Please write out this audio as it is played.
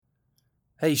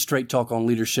Hey, Straight Talk on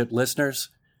Leadership listeners.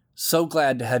 So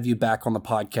glad to have you back on the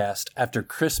podcast after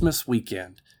Christmas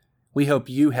weekend. We hope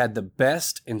you had the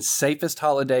best and safest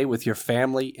holiday with your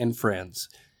family and friends.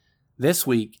 This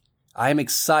week, I am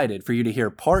excited for you to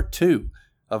hear part 2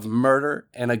 of Murder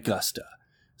in Augusta.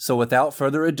 So without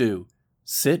further ado,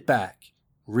 sit back,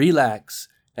 relax,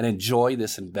 and enjoy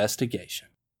this investigation.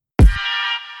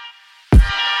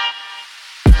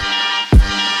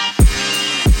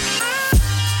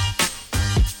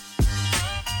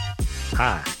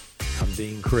 Hi, I'm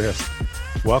Dean Crisp.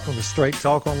 Welcome to Straight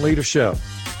Talk on Leadership.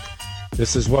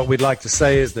 This is what we'd like to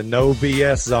say is the no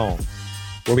BS zone,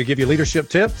 where we give you leadership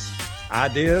tips,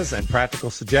 ideas, and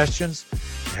practical suggestions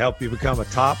to help you become a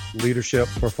top leadership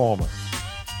performer.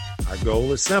 Our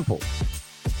goal is simple: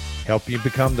 help you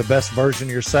become the best version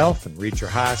of yourself and reach your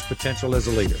highest potential as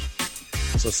a leader.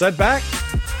 So sit back,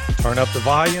 turn up the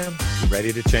volume, be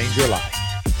ready to change your life.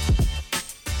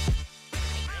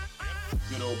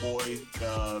 Good old boy,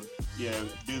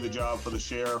 do the job for the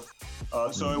sheriff.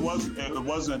 So it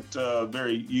wasn't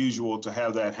very usual to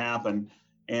have that happen,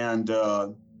 and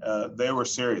they were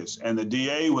serious. And the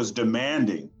DA was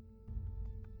demanding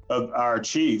of our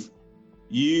chief,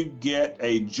 you get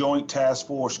a joint task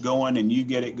force going, and you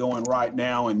get it going right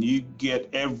now, and you get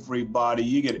everybody,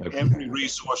 you get every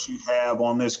resource you have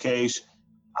on this case.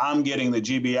 I'm getting the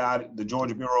GBI, the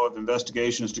Georgia Bureau of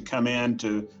Investigations, to come in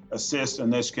to assist in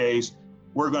this case.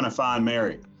 We're going to find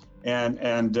Mary.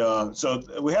 And so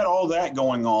we had all that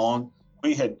going on.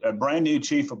 We had a brand new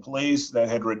chief of police that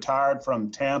had retired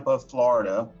from Tampa,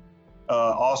 Florida,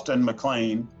 Austin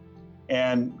McLean,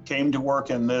 and came to work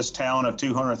in this town of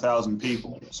 200,000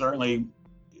 people. Certainly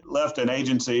left an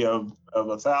agency of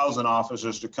 1,000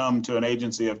 officers to come to an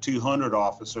agency of 200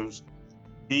 officers.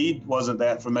 He wasn't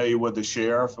that familiar with the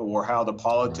sheriff or how the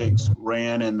politics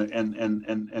ran in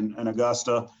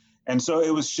Augusta. And so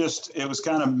it was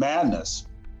kind of madness.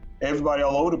 Everybody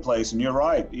all over the place. And you're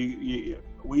right.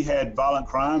 We had violent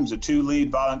crimes. The 2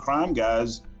 lead violent crime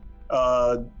guys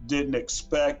didn't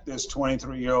expect this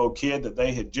 23-year-old kid that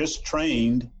they had just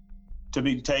trained to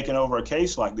be taking over a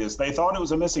case like this. They thought it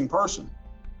was a missing person.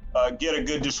 Get a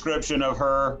good description of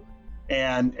her,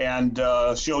 and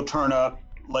she'll turn up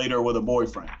later with a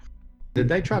boyfriend. Did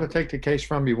they try to take the case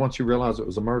from you once you realized it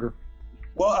was a murder?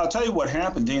 Well, I'll tell you what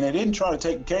happened, Dean. They didn't try to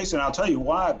take the case, and I'll tell you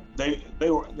why.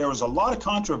 There was a lot of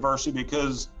controversy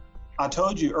because I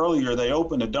told you earlier they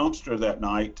opened a dumpster that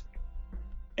night,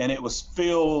 and it was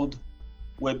filled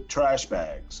with trash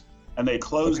bags, and they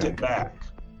closed it back.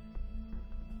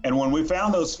 And when we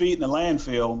found those feet in the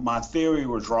landfill, my theory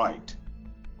was right.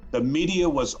 The media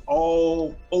was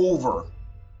all over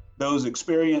those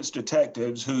experienced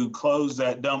detectives who closed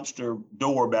that dumpster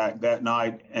door back that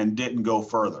night and didn't go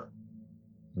further.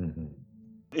 Mm-hmm.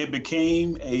 It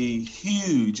became a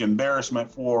huge embarrassment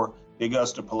for the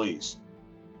Augusta police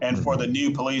and for the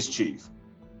new police chief.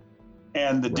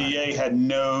 And the DA had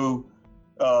no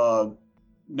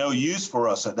use for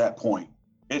us at that point.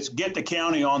 It's get the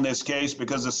county on this case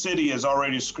because the city has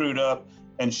already screwed up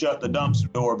and shut the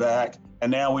dumpster door back. And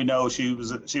now we know she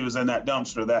was in that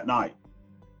dumpster that night.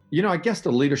 You know, I guess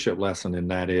the leadership lesson in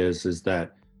that is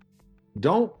that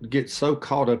don't get so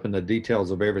caught up in the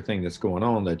details of everything that's going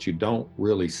on that you don't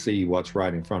really see what's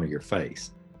right in front of your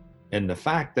face. And the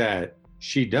fact that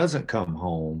she doesn't come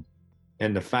home,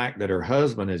 and the fact that her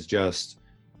husband is just,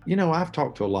 you know, I've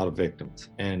talked to a lot of victims,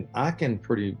 and I'm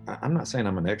not saying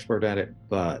I'm an expert at it,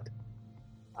 but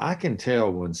I can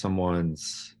tell when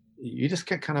you just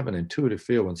get kind of an intuitive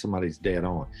feel when somebody's dead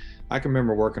on. I can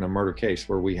remember working a murder case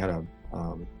where we had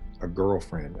a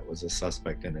girlfriend that was a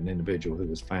suspect in an individual who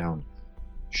was found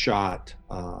shot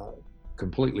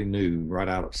completely nude right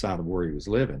outside of where he was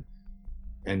living.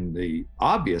 And the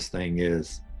obvious thing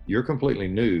is, you're completely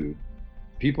nude.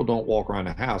 People don't walk around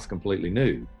the house completely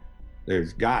nude.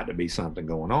 There's got to be something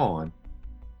going on.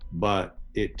 But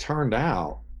it turned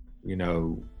out, you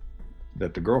know,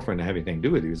 that the girlfriend didn't have anything to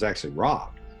do with it. He was actually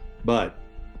robbed. But,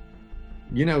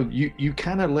 you know, you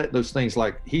kind of let those things,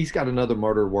 like, he's got another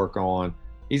murder to work on.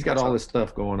 He's got all this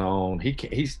stuff going on.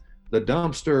 He's the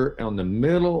dumpster on the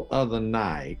middle of the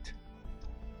night,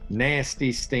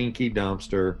 nasty, stinky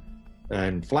dumpster,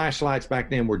 and flashlights back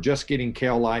then were just getting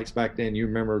Kel lights back then. You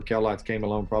remember Kel lights came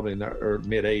along probably in the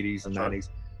mid 80s and 90s.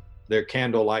 They're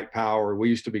candlelight power. We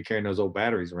used to be carrying those old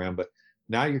batteries around, but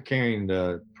now you're carrying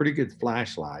the pretty good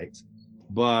flashlights.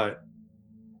 But,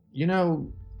 you know,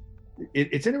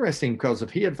 it's interesting because if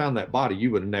he had found that body,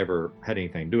 you would have never had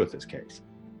anything to do with this case.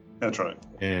 That's right.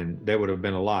 And there would have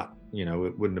been a lot, you know,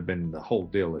 it wouldn't have been the whole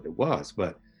deal that it was.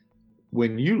 But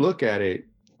when you look at it,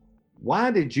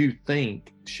 why did you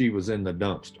think she was in the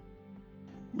dumpster?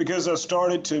 Because I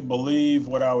started to believe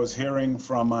what I was hearing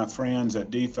from my friends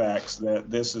at DFACS,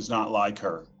 that this is not like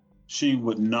her. She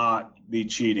would not be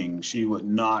cheating. She would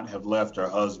not have left her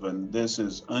husband. This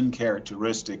is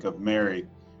uncharacteristic of Mary.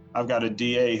 I've got a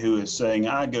DA who is saying,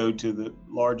 I go to the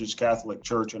largest Catholic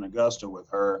church in Augusta with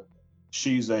her.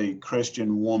 She's a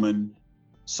Christian woman.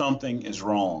 Something is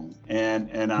wrong.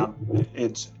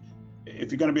 It's,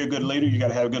 if you're going to be a good leader, you got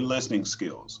to have good listening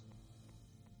skills.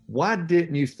 Why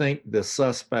didn't you think the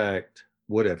suspect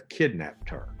would have kidnapped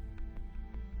her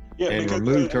and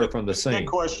removed her from the scene? Good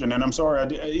question, and I'm sorry.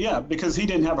 Because he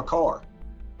didn't have a car.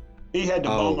 He had to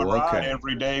bum a ride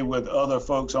every day with other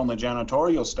folks on the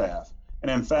janitorial staff. And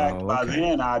in fact, by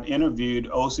then I'd interviewed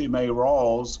O.C. May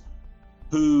Rawls,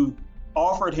 who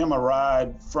offered him a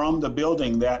ride from the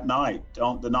building that night,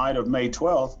 on the night of May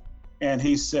 12th. And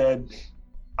he said,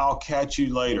 I'll catch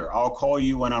you later. I'll call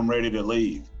you when I'm ready to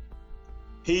leave.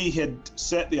 He had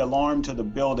set the alarm to the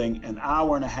building an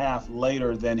hour and a half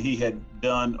later than he had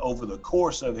done over the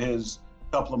course of his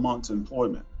couple of months'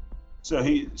 employment. So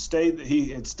he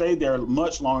had stayed there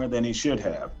much longer than he should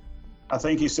have. I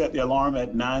think he set the alarm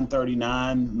at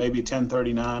 9:39, maybe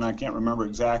 10:39, I can't remember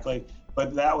exactly,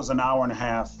 but that was an hour and a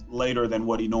half later than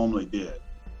what he normally did.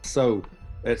 So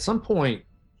at some point,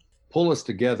 pull us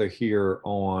together here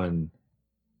on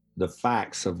the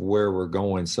facts of where we're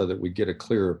going so that we get a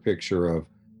clearer picture of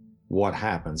what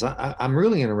happens. I'm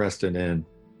really interested in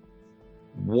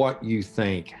what you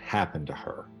think happened to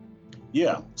her.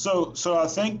 Yeah, so I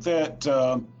think that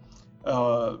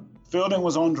Fielding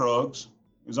was on drugs.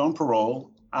 He was on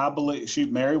parole. I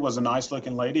believe Mary was a nice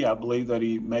looking lady. I believe that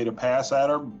he made a pass at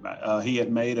her. He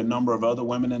had made a number of other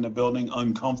women in the building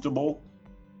uncomfortable.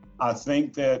 I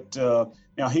think that,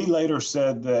 now he later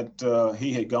said that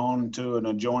he had gone to an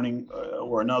adjoining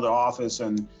or another office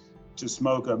and to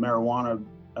smoke a marijuana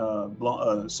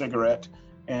cigarette,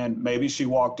 and maybe she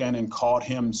walked in and caught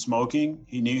him smoking.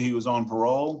 He knew he was on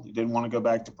parole. He didn't want to go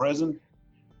back to prison,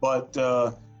 but,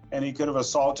 and he could have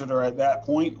assaulted her at that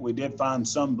point. We did find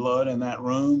some blood in that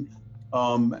room.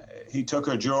 He took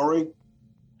her jewelry.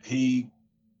 He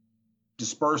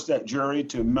dispersed that jewelry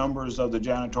to members of the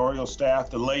janitorial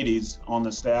staff, the ladies on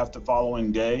the staff, the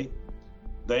following day.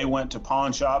 They went to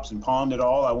pawn shops and pawned it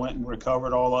all. I went and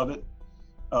recovered all of it.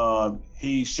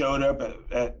 He showed up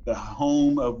at the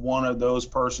home of one of those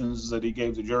persons that he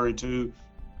gave the jewelry to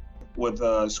with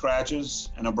scratches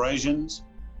and abrasions.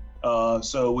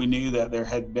 So we knew that there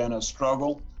had been a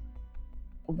struggle.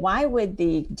 Why would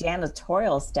the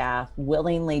janitorial staff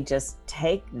willingly just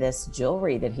take this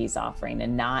jewelry that he's offering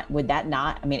and I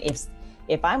mean,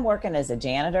 if I'm working as a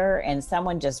janitor and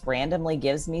someone just randomly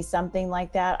gives me something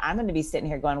like that, I'm going to be sitting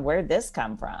here going, where'd this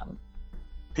come from?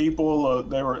 People,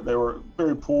 they were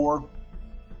very poor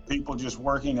people, just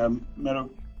working a middle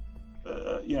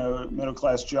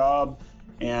class job,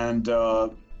 and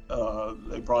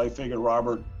they probably figured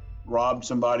Robert robbed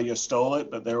somebody or stole it,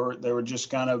 but they were just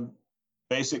kind of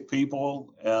basic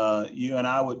people. You and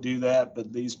I would do that,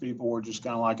 but these people were just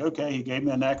kind of like, okay, he gave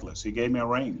me a necklace, he gave me a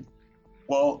ring.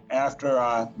 Well, after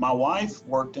my wife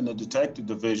worked in the detective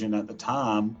division at the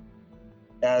time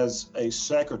as a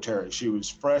secretary. She was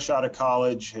fresh out of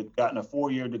college, had gotten a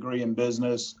 4-year degree in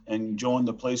business, and joined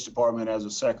the police department as a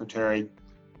secretary.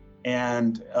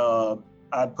 And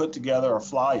I'd put together a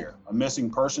flyer, a missing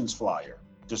persons flyer,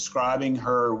 describing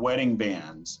her wedding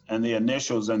bands and the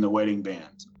initials in the wedding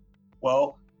bands.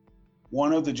 Well,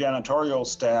 one of the janitorial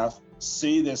staff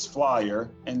see this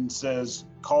flyer and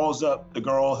calls up the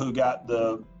girl who got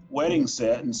the wedding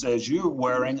set and says, "You're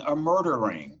wearing a murder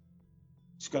ring."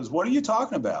 She goes, "What are you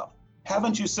talking about?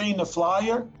 Haven't you seen the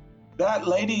flyer? That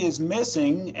lady is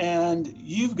missing and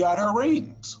you've got her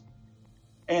rings."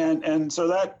 And so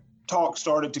that talk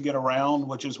started to get around,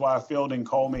 which is why Fielding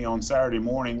called me on Saturday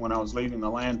morning when I was leaving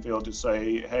the landfill to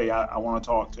say, "Hey, I want to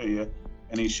talk to you."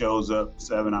 And he shows up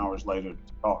 7 hours later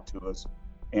to talk to us.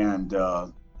 And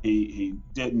he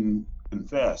didn't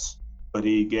confess, but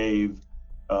he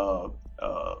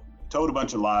told a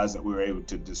bunch of lies that we were able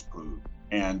to disprove.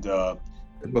 And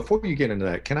before you get into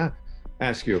that, can I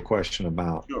ask you a question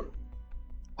about Sure.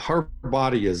 Her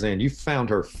body is in, you found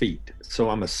her feet. So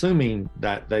I'm assuming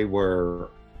that they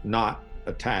were not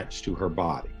attached to her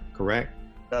body, correct?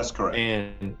 That's correct.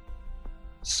 And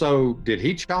so did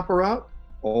he chop her up?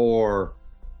 Or,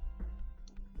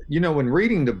 when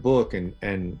reading the book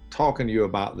and talking to you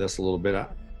about this a little bit,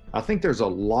 I think there's a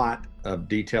lot of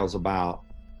details about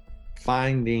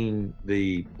finding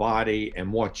the body,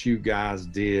 and what you guys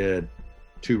did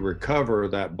to recover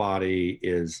that body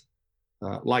is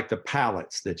like the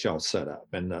pallets that y'all set up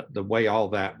and the way all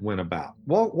that went about.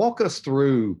 Walk us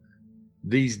through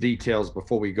these details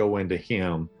before we go into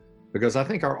him, because I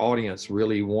think our audience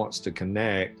really wants to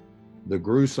connect the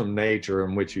gruesome nature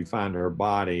in which you find her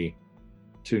body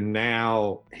to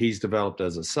now he's developed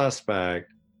as a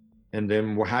suspect, and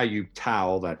then how you tie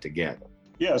all that together.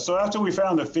 Yeah, so after we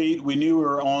found the feet, we knew we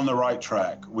were on the right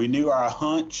track. We knew our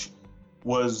hunch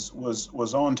was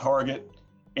on target,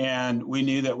 and we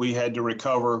knew that we had to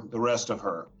recover the rest of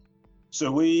her.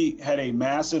 So we had a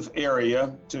massive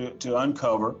area to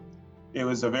uncover. It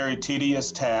was a very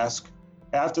tedious task.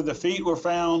 After the feet were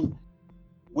found,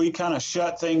 we kind of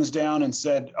shut things down and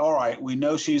said, all right, we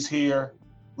know she's here.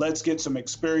 Let's get some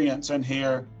experience in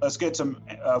here. Let's get some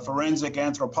forensic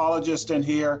anthropologists in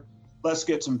here. Let's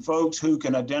get some folks who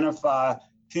can identify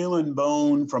human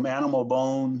bone from animal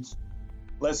bones.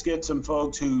 Let's get some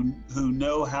folks who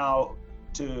know how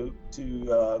to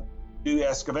do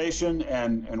excavation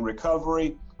and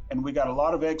recovery. And we got a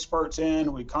lot of experts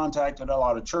in. We contacted a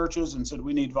lot of churches and said,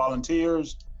 we need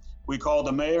volunteers. We called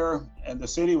the mayor, and the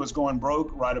city was going broke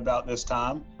right about this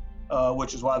time,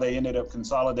 which is why they ended up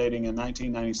consolidating in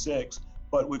 1996.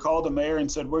 But we called the mayor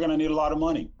and said, we're going to need a lot of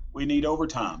money. We need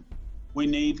overtime. We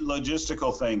need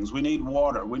logistical things. We need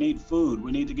water. We need food.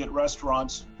 We need to get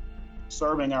restaurants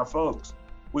serving our folks.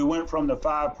 We went from the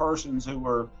 5 persons who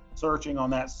were searching on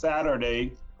that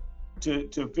Saturday to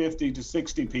 50 to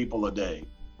 60 people a day.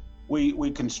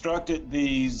 We constructed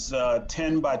these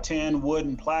 10 by 10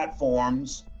 wooden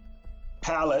platforms,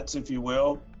 pallets, if you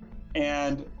will,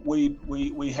 and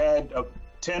we had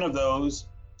 10 of those,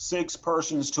 6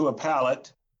 persons to a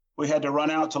pallet. We had to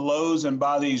run out to Lowe's and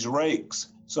buy these rakes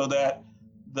so that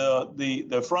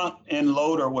the front end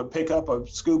loader would pick up a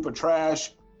scoop of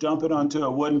trash, dump it onto a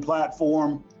wooden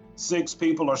platform. 6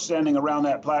 people are standing around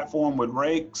that platform with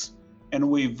rakes, and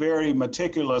we very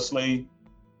meticulously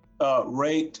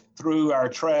raked through our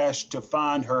trash to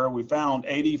find her. We found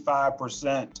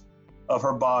 85% of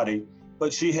her body,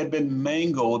 but she had been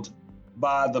mangled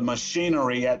by the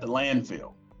machinery at the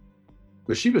landfill.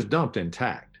 But she was dumped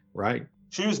intact, right?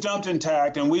 She was dumped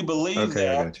intact, and we believe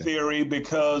that theory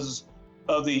because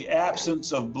of the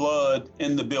absence of blood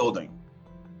in the building.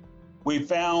 We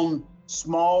found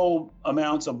small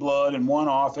amounts of blood in one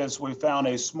office. We found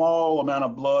a small amount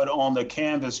of blood on the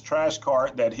canvas trash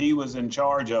cart that he was in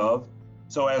charge of.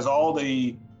 So as all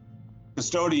the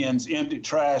custodians emptied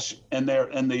trash in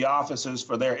the offices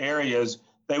for their areas,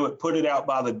 they would put it out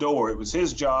by the door. It was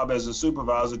his job as a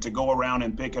supervisor to go around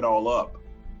and pick it all up.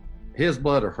 His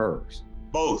blood or hers?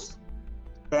 Both.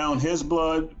 Found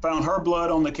her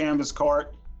blood on the canvas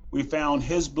cart. We found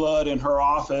his blood in her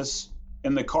office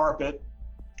in the carpet,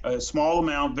 a small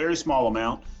amount, very small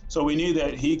amount. So we knew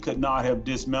that he could not have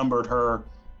dismembered her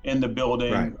in the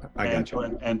building, right.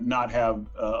 And not have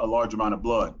a large amount of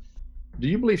blood. Do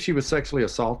you believe she was sexually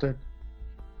assaulted?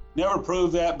 Never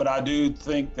proved that, but I do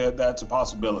think that that's a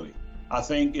possibility. I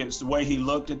think it's the way he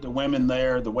looked at the women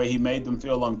there, the way he made them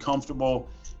feel uncomfortable.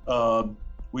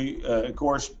 We, of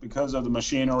course, because of the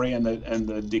machinery and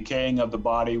the decaying of the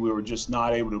body, we were just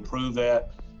not able to prove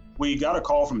that. We got a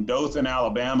call from Dothan,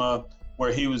 Alabama,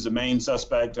 where he was the main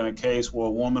suspect in a case where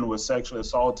a woman was sexually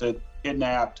assaulted,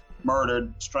 kidnapped,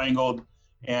 murdered, strangled,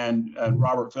 and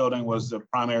Robert Fielding was the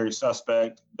primary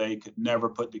suspect. They could never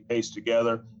put the case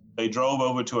together. They drove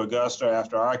over to Augusta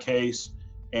after our case,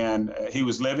 and he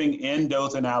was living in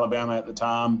Dothan, Alabama at the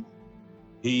time.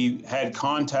 He had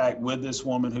contact with this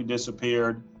woman who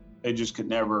disappeared. They just could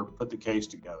never put the case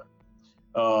together.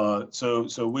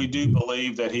 So we do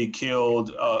believe that he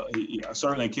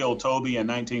certainly killed Toby in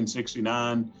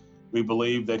 1969. We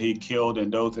believe that he killed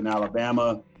in Dothan,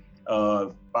 Alabama,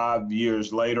 5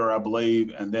 years later, I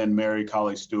believe, and then Mary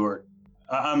Colley Stewart.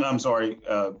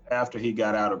 After he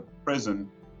got out of prison,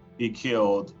 he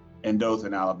killed in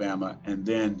Dothan, Alabama, and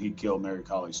then he killed Mary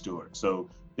Colley Stewart. So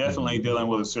definitely dealing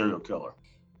with a serial killer.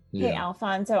 Yeah. Hey,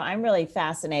 Alfonso, I'm really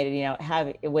fascinated,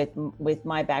 with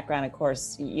my background, of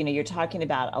course, you're talking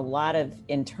about a lot of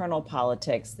internal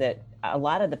politics that a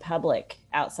lot of the public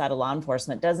outside of law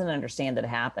enforcement doesn't understand that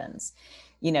happens.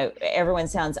 Everyone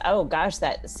sounds, oh gosh,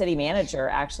 that city manager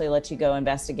actually let you go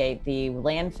investigate the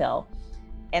landfill.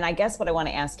 And I guess what I want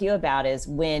to ask you about is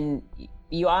when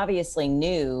you obviously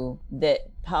knew that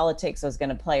politics was going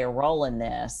to play a role in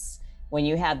this, when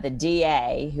you have the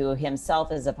DA, who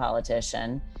himself is a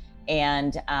politician,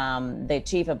 and the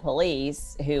chief of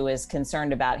police, who is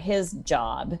concerned about his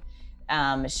job,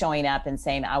 showing up and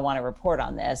saying, I want to report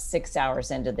on this 6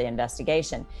 hours into the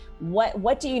investigation.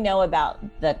 What do you know about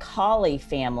the Colley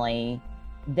family?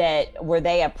 Were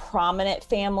they a prominent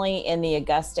family in the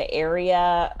Augusta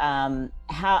area?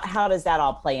 How does that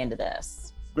all play into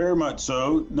this? Very much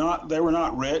so. They were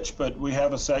not rich, but we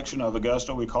have a section of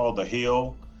Augusta we call the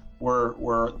Hill, where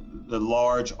the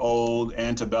large old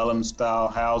antebellum style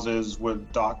houses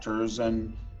with doctors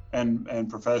and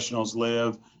professionals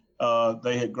live.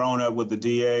 They had grown up with the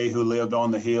DA who lived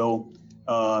on the Hill.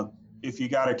 If you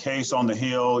got a case on the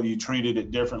Hill, you treated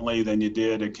it differently than you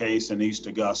did a case in East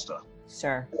Augusta.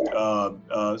 Sure.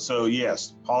 So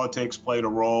yes, politics played a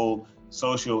role.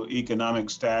 Socioeconomic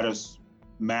status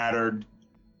mattered.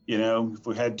 You know, if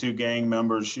we had two gang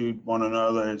members shoot one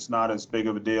another, it's not as big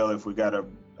of a deal. If we got a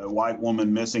white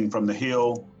woman missing from the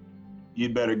Hill,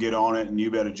 you'd better get on it and you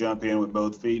better jump in with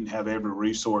both feet and have every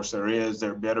resource there is.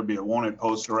 There better be a wanted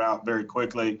poster out very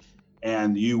quickly.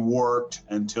 And you worked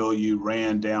until you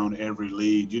ran down every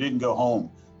lead. You didn't go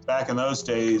home. Back in those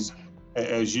days,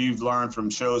 as you've learned from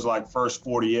shows like First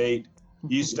 48,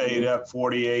 you stayed up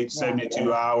 48,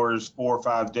 72 hours, 4 or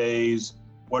 5 days,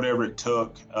 whatever it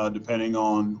took, depending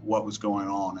on what was going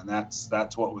on. And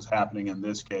that's what was happening in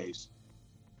this case.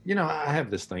 You know, I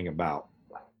have this thing about,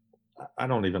 I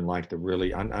don't even like to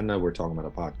really, I know we're talking about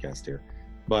a podcast here,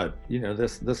 but you know,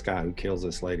 this guy who kills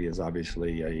this lady is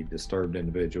obviously a disturbed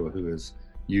individual who is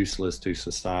useless to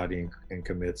society and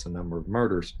commits a number of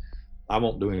murders. I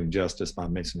won't do him justice by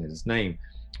mentioning his name,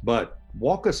 but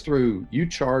walk us through, you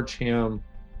charge him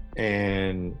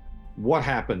and what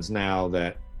happens now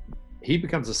that he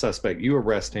becomes a suspect, you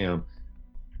arrest him.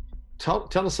 Tell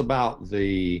us about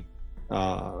the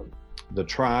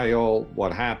trial,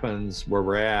 what happens, where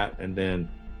we're at, and then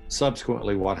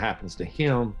subsequently what happens to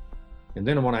him. And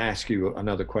then I want to ask you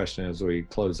another question as we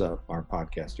close up our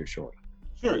podcast here shortly.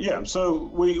 Sure, yeah. So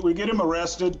we get him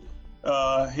arrested.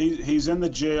 He's in the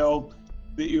jail.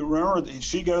 You remember,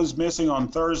 she goes missing on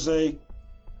Thursday.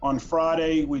 On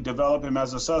Friday, we develop him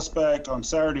as a suspect. On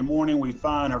Saturday morning, we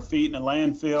find her feet in a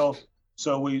landfill.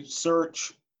 So we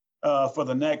search for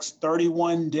the next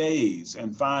 31 days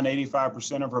and find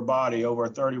 85% of her body over a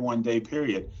 31-day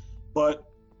period. But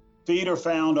feet are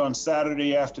found on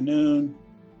Saturday afternoon.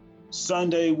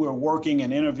 Sunday, we're working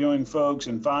and interviewing folks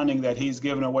and finding that he's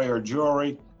given away her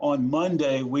jewelry. On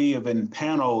Monday, we have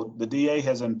impaneled, the DA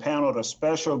has impaneled a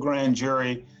special grand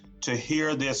jury to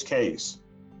hear this case.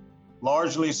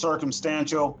 Largely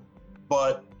circumstantial,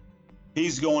 but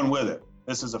he's going with it.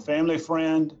 This is a family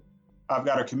friend. I've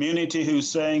got a community who's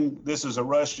saying this is a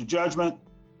rush to judgment.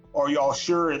 Are y'all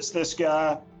sure it's this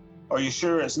guy? Are you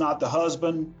sure it's not the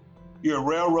husband? You're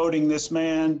railroading this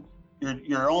man.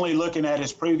 You're only looking at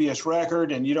his previous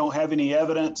record and you don't have any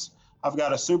evidence. I've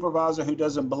got a supervisor who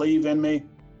doesn't believe in me.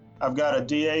 I've got a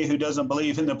DA who doesn't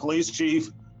believe in the police chief.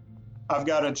 I've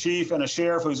got a chief and a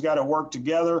sheriff who's got to work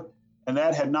together. And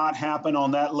that had not happened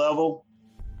on that level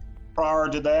prior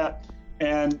to that.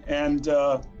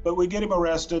 But we get him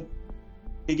arrested.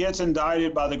 He gets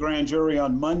indicted by the grand jury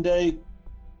on Monday.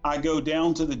 I go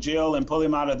down to the jail and pull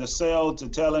him out of the cell to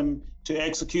tell him to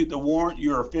execute the warrant.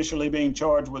 You're officially being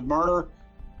charged with murder.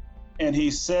 And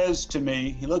he says to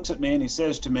me, he looks at me and he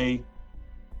says to me,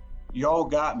 y'all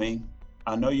got me.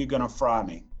 I know you're gonna fry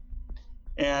me.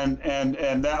 And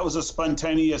that was a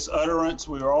spontaneous utterance.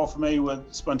 We were all familiar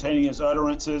with spontaneous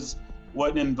utterances.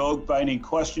 Wasn't invoked by any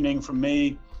questioning from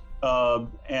me.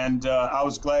 I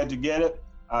was glad to get it.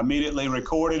 I immediately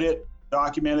recorded it,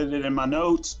 documented it in my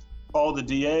notes, called the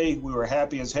DA. We were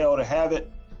happy as hell to have it.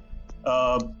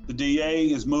 The DA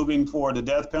is moving for the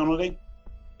death penalty.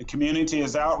 The community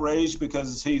is outraged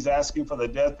because he's asking for the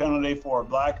death penalty for a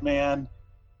Black man.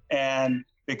 And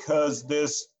because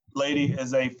this lady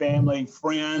is a family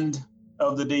friend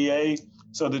of the DA.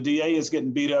 So the DA is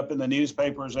getting beat up in the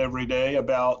newspapers every day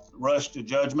about rush to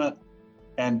judgment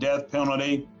and death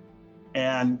penalty.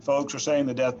 And folks are saying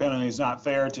the death penalty is not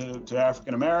fair to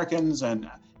African Americans. And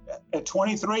at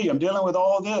 23, I'm dealing with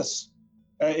all of this.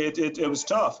 It was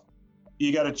tough.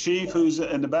 You got a chief who's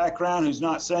in the background who's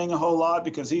not saying a whole lot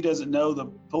because he doesn't know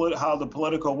how the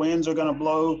political winds are going to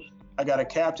blow. I got a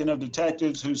captain of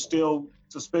detectives who's still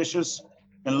suspicious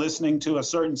and listening to a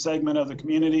certain segment of the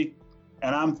community.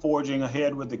 And I'm forging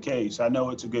ahead with the case. I know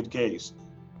it's a good case.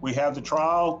 We have the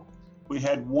trial. We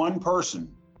had one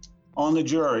person on the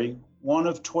jury, one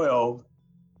of 12,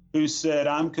 who said,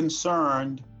 I'm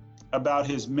concerned about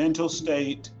his mental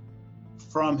state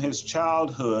from his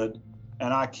childhood,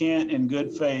 and I can't in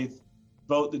good faith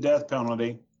vote the death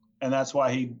penalty. And that's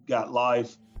why he got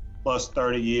life plus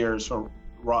 30 years for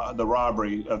the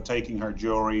robbery of taking her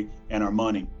jewelry and her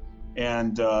money.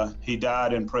 And he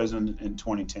died in prison in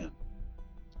 2010.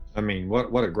 I mean,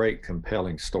 what a great,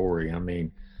 compelling story. I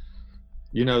mean,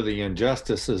 you know, the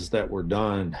injustices that were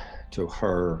done to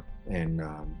her and,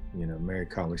 Mary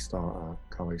Colley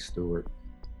Stewart,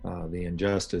 the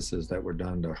injustices that were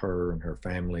done to her and her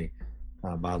family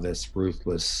by this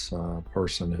ruthless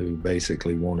person who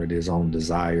basically wanted his own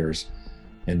desires,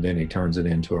 and then he turns it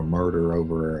into a murder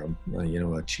over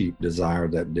a cheap desire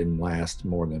that didn't last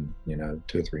more than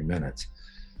 2 or 3 minutes.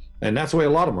 And that's the way a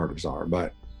lot of murders are.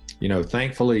 But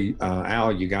thankfully,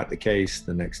 Al, you got the case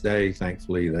the next day.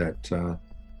 Thankfully that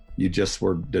you just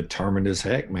were determined as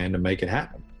heck, man, to make it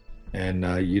happen, and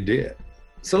you did.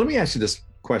 So let me ask you this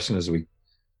question as we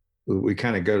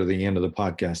kind of go to the end of the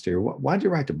podcast here. Why'd you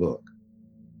write the book?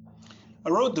 I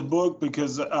wrote the book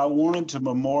because I wanted to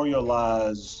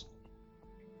memorialize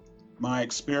my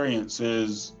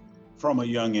experiences from a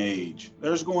young age.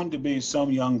 There's going to be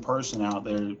some young person out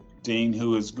there, Dean,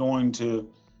 who is going to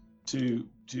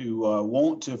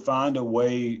want to find a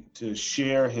way to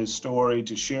share his story,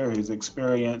 to share his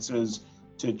experiences,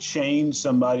 to change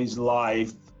somebody's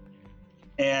life.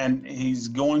 And he's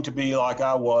going to be like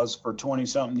I was for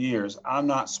 20-something years. I'm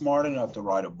not smart enough to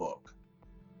write a book.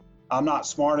 I'm not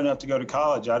smart enough to go to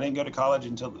college. I didn't go to college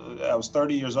until I was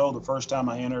 30 years old, the first time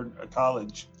I entered a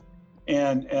college.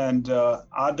 And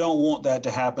I don't want that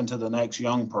to happen to the next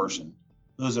young person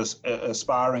who's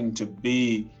aspiring to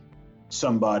be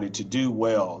somebody, to do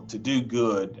well, to do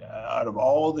good. Out of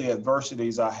all the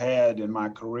adversities I had in my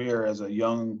career as a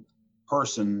young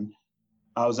person,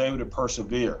 I was able to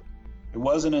persevere. It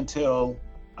wasn't until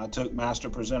I took Master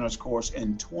Presenter's course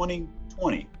in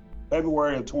 2020,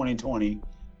 February of 2020,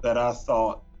 that I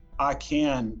thought I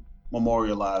can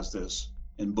memorialize this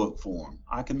in book form.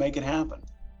 I can make it happen.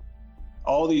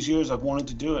 All these years I've wanted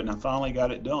to do it, and I finally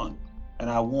got it done. And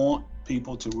I want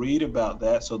people to read about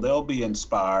that so they'll be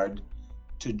inspired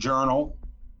to journal.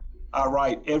 I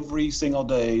write every single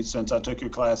day since I took your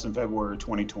class in February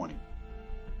 2020.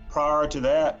 Prior to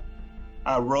that,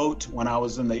 I wrote when I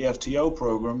was in the FTO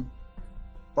program,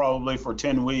 probably for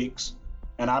 10 weeks,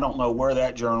 and I don't know where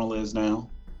that journal is now.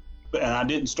 And I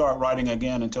didn't start writing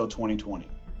again until 2020.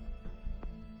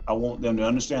 I want them to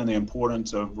understand the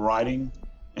importance of writing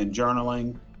and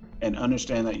journaling, and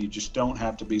understand that you just don't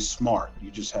have to be smart. You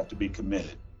just have to be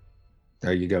committed.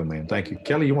 There you go, man. Thank you.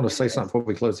 Kelly, you want to say something before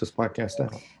we close this podcast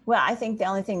out? Well, I think the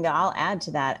only thing that I'll add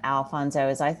to that, Alfonso,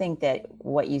 is I think that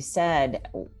what you said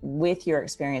with your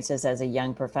experiences as a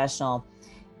young professional,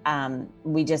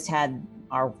 we just had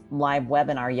our live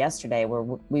webinar yesterday where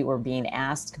we were being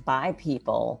asked by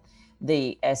people,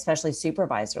 especially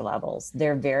supervisor levels,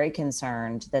 they're very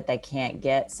concerned that they can't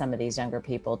get some of these younger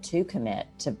people to commit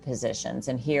to positions.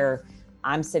 And here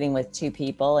I'm sitting with two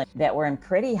people that were in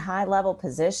pretty high level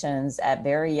positions at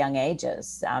very young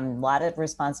ages. A lot of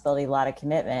responsibility, a lot of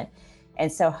commitment.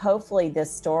 And so hopefully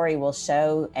this story will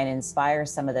show and inspire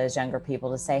some of those younger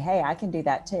people to say, hey, I can do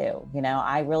that too.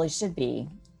 I really should be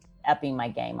upping my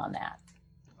game on that.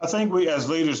 I think we, as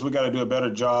leaders, we got to do a better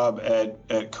job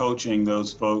at coaching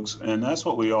those folks. And that's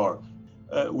what we are.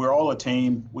 We're all a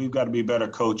team. We've got to be better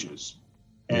coaches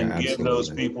and give those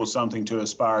people something to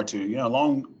aspire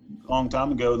to. Long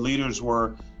time ago, leaders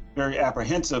were very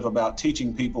apprehensive about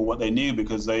teaching people what they knew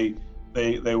because they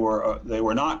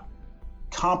were not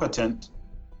competent,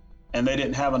 and they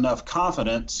didn't have enough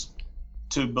confidence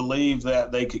to believe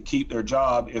that they could keep their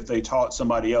job if they taught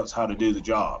somebody else how to do the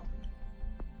job.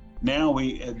 Now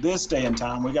at this day and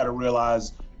time, we got to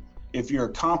realize if you're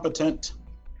competent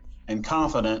and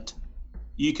confident,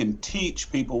 you can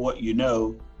teach people what you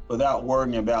know without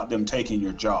worrying about them taking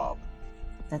your job.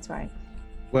 That's right.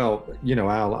 Well,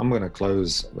 Al, I'm going to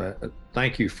close.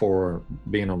 Thank you for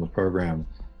being on the program,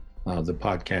 the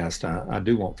podcast. I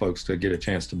do want folks to get a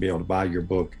chance to be able to buy your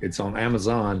book. It's on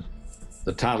Amazon.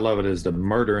 The title of it is The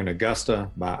Murder in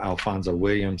Augusta by Alfonzo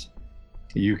Williams.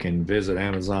 You can visit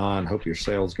Amazon. Hope your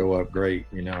sales go up great.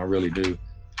 I really do.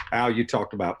 Al, you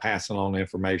talked about passing on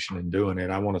information and doing it.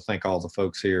 I want to thank all the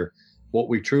folks here. What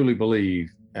we truly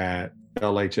believe at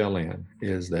LHLN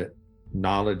is that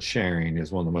knowledge sharing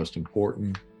is one of the most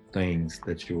important things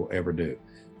that you will ever do.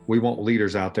 We want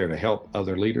leaders out there to help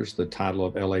other leaders. The title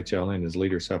of LHLN is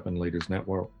Leaders Helping Leaders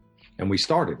Network. And we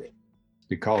started it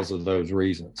because of those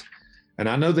reasons. And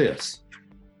I know this,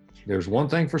 there's one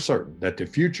thing for certain, that the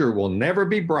future will never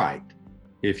be bright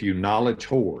if you knowledge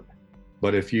hoard.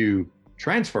 But if you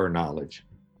transfer knowledge,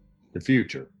 the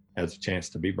future has a chance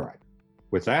to be bright.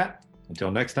 With that,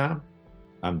 until next time,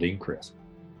 I'm Dean Crisp.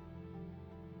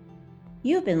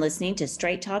 You have been listening to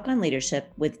Straight Talk on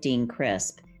Leadership with Dean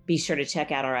Crisp. Be sure to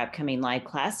check out our upcoming live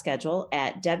class schedule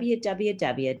at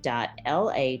www.lhln.org.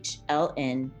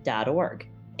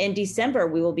 In December,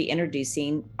 we will be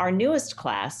introducing our newest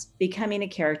class, Becoming a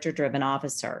Character-Driven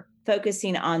Officer,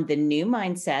 focusing on the new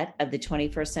mindset of the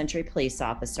 21st century police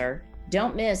officer,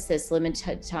 Don't miss this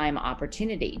limited time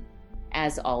opportunity.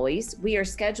 As always, we are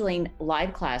scheduling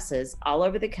live classes all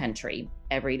over the country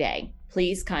every day.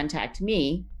 Please contact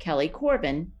me, Kelly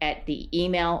Corbin, at the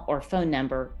email or phone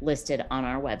number listed on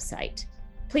our website.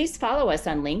 Please follow us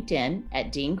on LinkedIn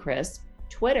at Dean Crisp,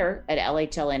 Twitter at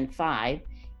LHLN5,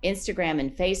 Instagram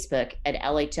and Facebook at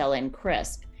LHLN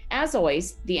Crisp. As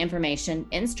always, the information,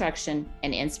 instruction,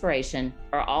 and inspiration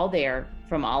are all there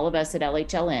from all of us at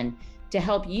LHLN to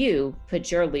help you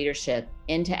put your leadership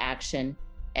into action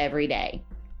every day.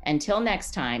 Until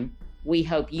next time, we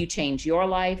hope you change your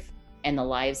life and the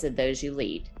lives of those you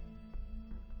lead.